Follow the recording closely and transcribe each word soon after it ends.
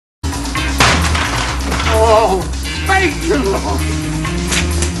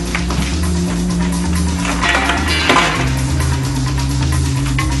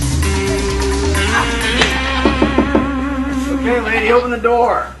Okay, lady, open the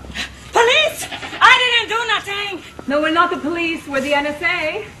door. Police! I didn't do nothing. No, we're not the police. We're the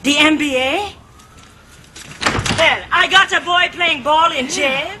NSA. The NBA? Well, I got a boy playing ball in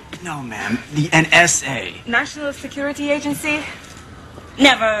jail. No, ma'am. The NSA. National Security Agency.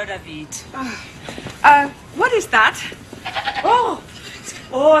 Never heard of it. What is that? Oh,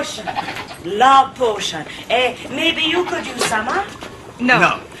 potion. Love potion. Maybe you could use some, huh?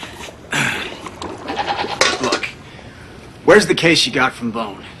 No. Look, where's the case you got from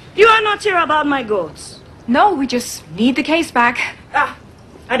Bone? You are not here about my goats. No, we just need the case back.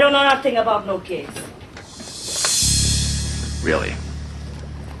 I don't know nothing about no case. Really?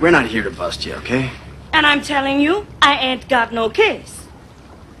 We're not here to bust you, okay? And I'm telling you, I ain't got no case.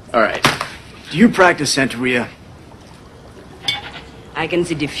 All right. Do you practice Santeria? I can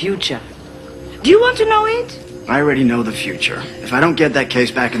see the future. Do you want to know it? I already know the future. If I don't get that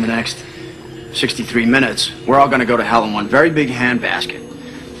case back in the next 63 minutes, we're all gonna go to hell in one very big handbasket.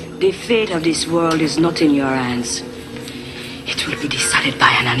 The fate of this world is not in your hands. It will be decided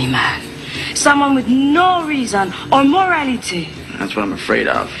by an animal. Someone with no reason or morality. That's what I'm afraid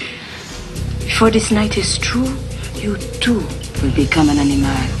of. Before this night is through, you too will become an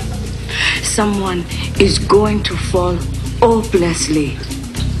animal. Someone is going to fall hopelessly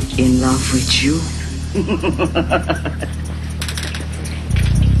in love with you.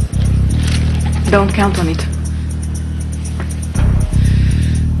 Don't count on it.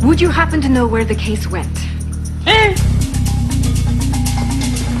 Would you happen to know where the case went? Eh?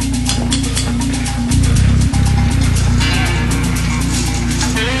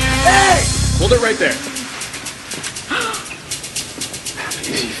 Hey! Hold it right there.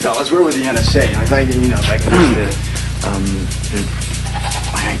 Easy, fellas. We're with the NSA. I thought, you know, back then,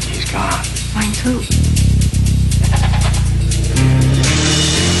 my ID's gone. Mine too.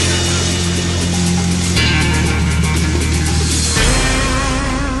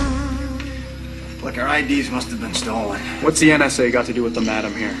 Look, our IDs must have been stolen. What's the NSA got to do with the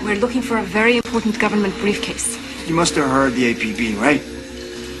madam here? We're looking for a very important government briefcase. You must have heard the APB, right?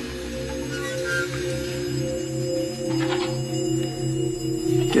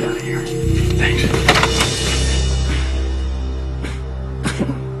 Get out of here. Thanks.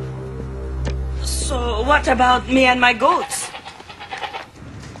 So what about me and my goats?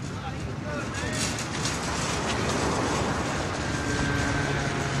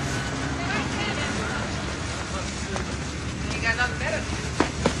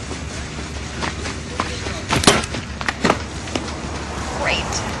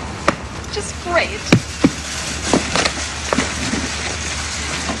 Great. Just great.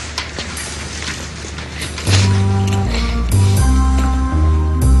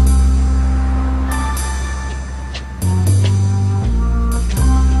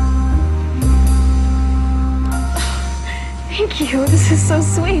 Thank you. This is so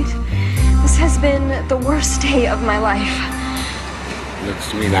sweet. This has been the worst day of my life. Looks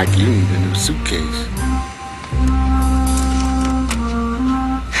to me like you need a new suitcase.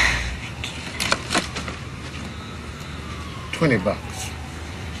 $20.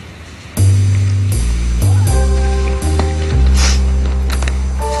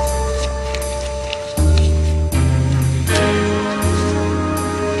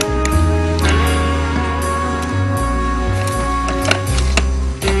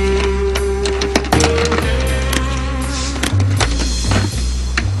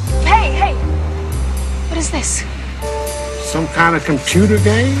 Hey! What is this? Some kind of computer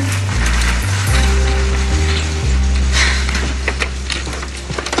game?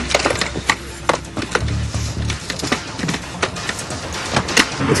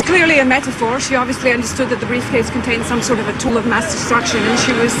 It's clearly a metaphor. She obviously understood that the briefcase contained some sort of a tool of mass destruction, and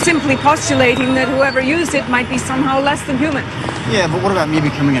she was simply postulating that whoever used it might be somehow less than human. Yeah, but what about me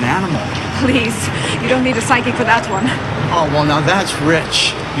becoming an animal? Please, you don't need a psychic for that one. Oh, well, now that's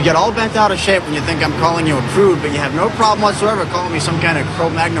rich. You get all bent out of shape when you think I'm calling you a prude, but you have no problem whatsoever calling me some kind of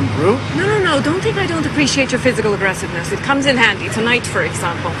Cro-Magnon brute? No. Don't think I don't appreciate your physical aggressiveness. It comes in handy. Tonight, for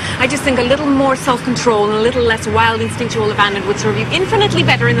example. I just think a little more self-control and a little less wild instinctual abandon would serve you infinitely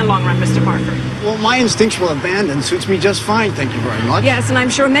better in the long run, Mr. Parker. Well, my instinctual abandon suits me just fine, thank you very much. Yes, and I'm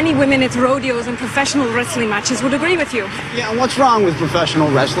sure many women at rodeos and professional wrestling matches would agree with you. Yeah, and what's wrong with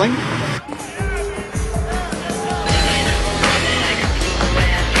professional wrestling?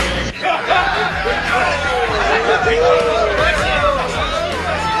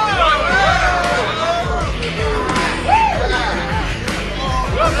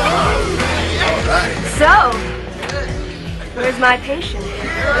 So, Where's my patient?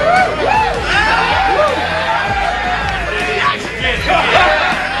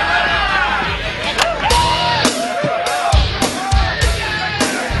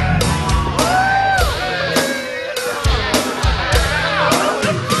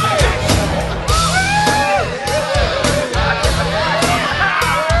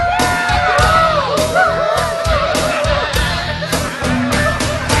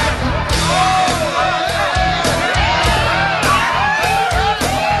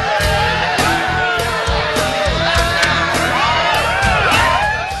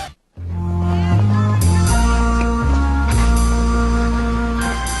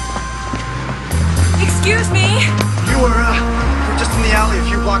 Excuse me. We're just in the alley a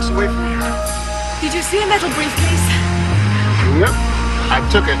few blocks away from here. Did you see a metal briefcase? Yep. I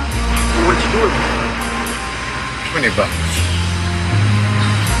took it. What'd you do with it? $20.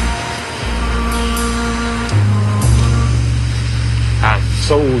 I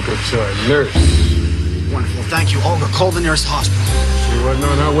sold it to a nurse. Wonderful, thank you. Olga, call the nearest hospital. She wasn't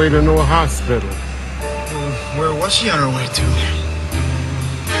on her way to no hospital. Where was she on her way to?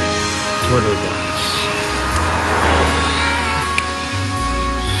 $20.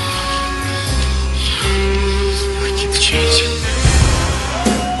 Keep the change.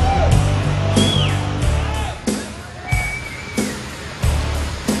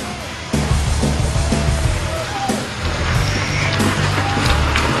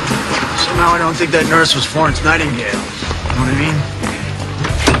 Somehow I don't think that nurse was Florence Nightingale. You know what I mean?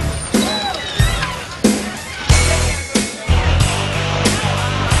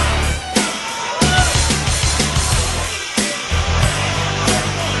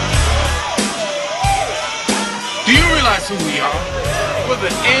 Do you realize who we are? We're the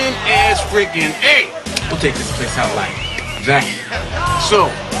NS-freaking-A. We'll take this place out like that. So,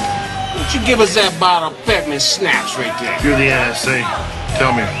 won't you give us that bottle of peppermint snaps right there? You're the NSA.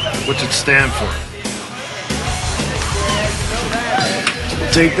 Tell me, what's it stand for?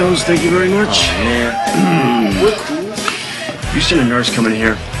 Take those, thank you very much. We're cool. You seen a nurse coming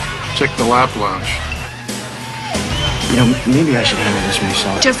here? Check the lap lounge. You know, maybe I should handle this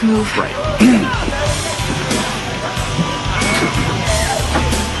myself. Just move. Right.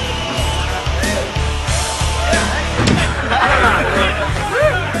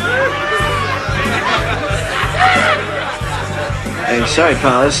 Hey, sorry,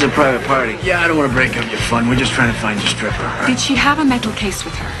 pal. This is a private party. Yeah, I don't want to break up your fun. We're just trying to find your stripper. Right? Did she have a metal case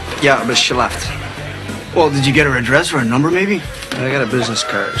with her? Yeah, but she left. Well, did you get her address or a number, maybe? I got a business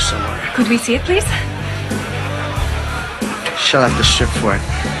card somewhere. Could we see it, please? She'll have to strip for it.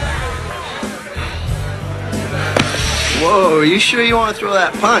 Whoa, are you sure you want to throw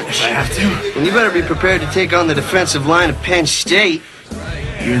that punch? I have to. And you better be prepared to take on the defensive line of Penn State.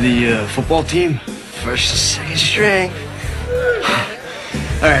 You're the football team? First and second string.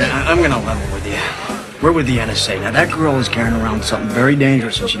 All right, I'm going to level with you. We're with the NSA. Now, that girl is carrying around something very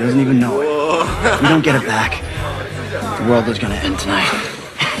dangerous, and she doesn't even know it. If we don't get it back, the world is going to end tonight.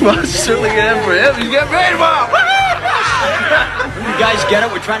 Well, it's certainly going to end for him. He's getting paid tomorrow. You guys get it?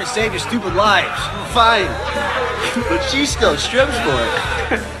 We're trying to save your stupid lives. Fine. But she still strips for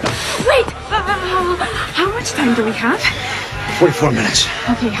it. Wait! How much time do we have? 44 minutes.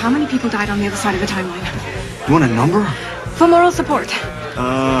 Okay, how many people died on the other side of the timeline? You want a number? For moral support.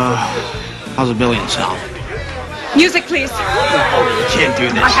 How's a billion sound? Music, please. You can't do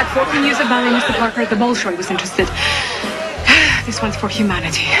this. I had 14 years of ballet, Mr. Parker. The Bolshoi was interested. This one's for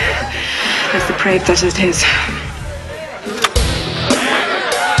humanity. As depraved as it is.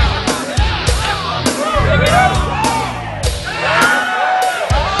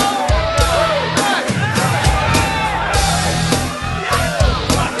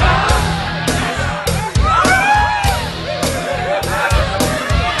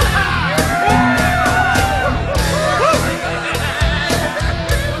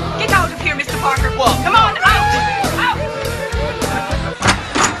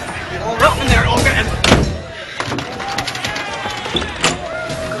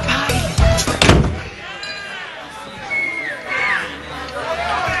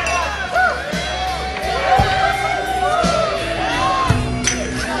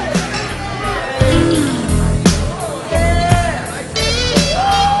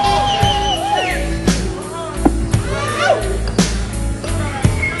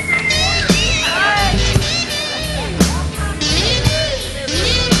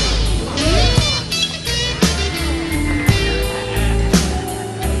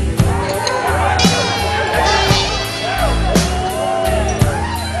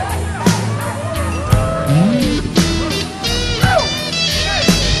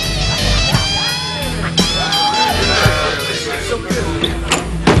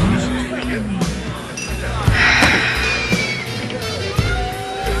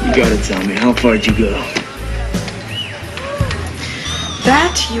 You gotta tell me, how far'd you go?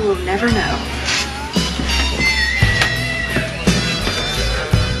 That you will never know.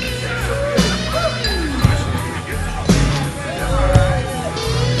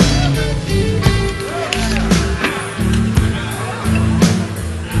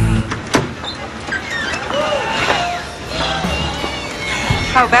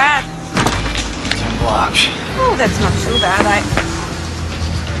 How bad? 10 blocks. Oh, that's not too bad.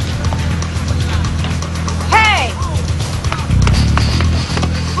 Hey!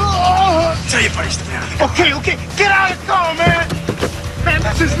 Tell your buddies to get out. Okay, get out of the car, man! Man,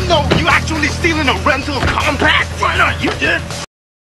 this is you actually stealing a rental compact? Why not? You did.